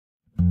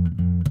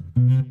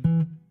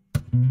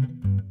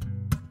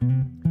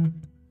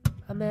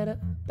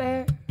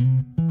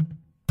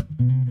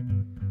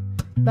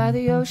by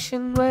the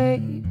ocean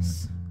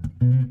waves.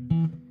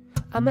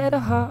 I met a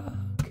hawk,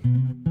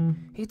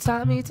 he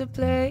taught me to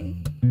play,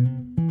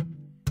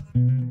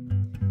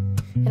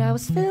 and I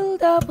was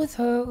filled up with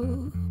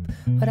hope,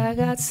 but I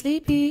got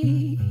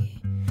sleepy.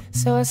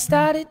 So I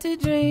started to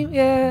dream,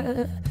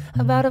 yeah,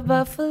 about a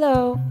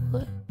buffalo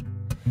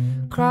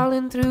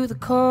crawling through the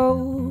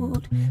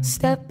cold.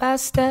 Step by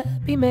step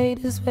he made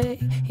his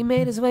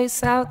way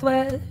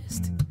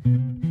southwest,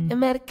 and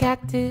met a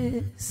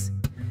cactus,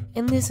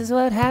 and this is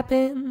what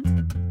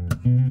happened.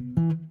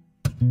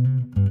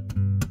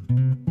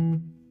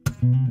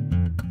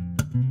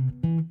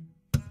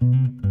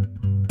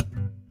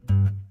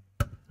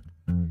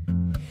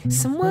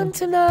 Someone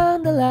turn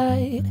on the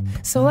light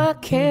so I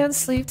can't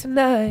sleep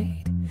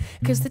tonight,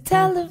 'cause the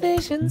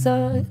television's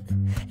on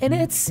and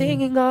it's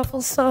singing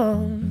awful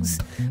songs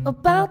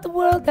about the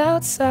world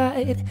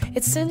outside.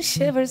 It sends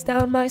shivers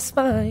down my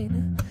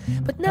spine,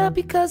 but not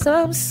because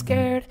I'm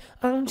scared.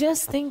 I'm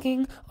just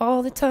thinking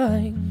all the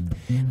time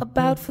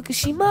about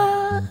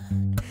Fukushima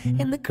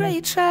and the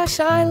great trash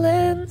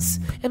islands,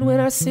 and when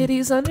our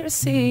city's under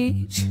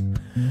siege,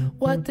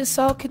 what this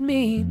all could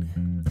mean.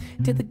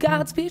 Did the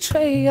gods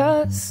betray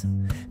us?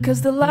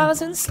 'Cause the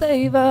laws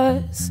enslave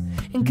us,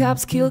 and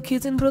cops kill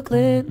kids in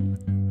Brooklyn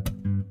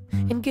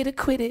and get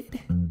acquitted.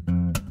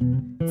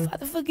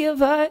 Father,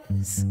 forgive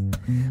us.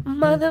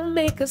 Mother,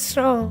 make us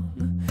strong.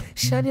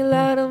 Shine your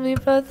light on me,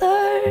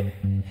 brother.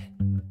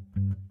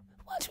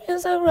 Watch me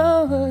as I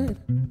run.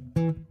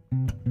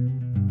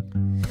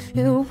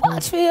 And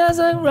watch me as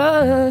I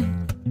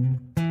run.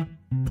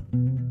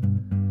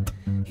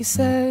 He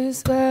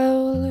says,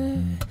 well,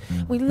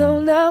 we know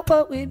not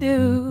what we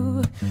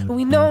do.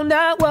 We know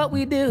not what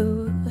we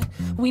do.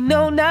 We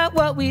know not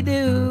what we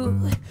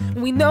do.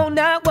 We know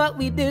not what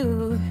we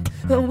do.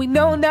 We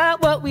know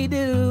not what we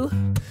do.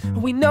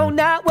 We know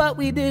not what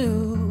we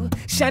do.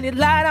 Shine your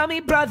light on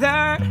me,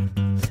 brother,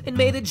 and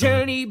may the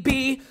journey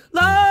be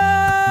long.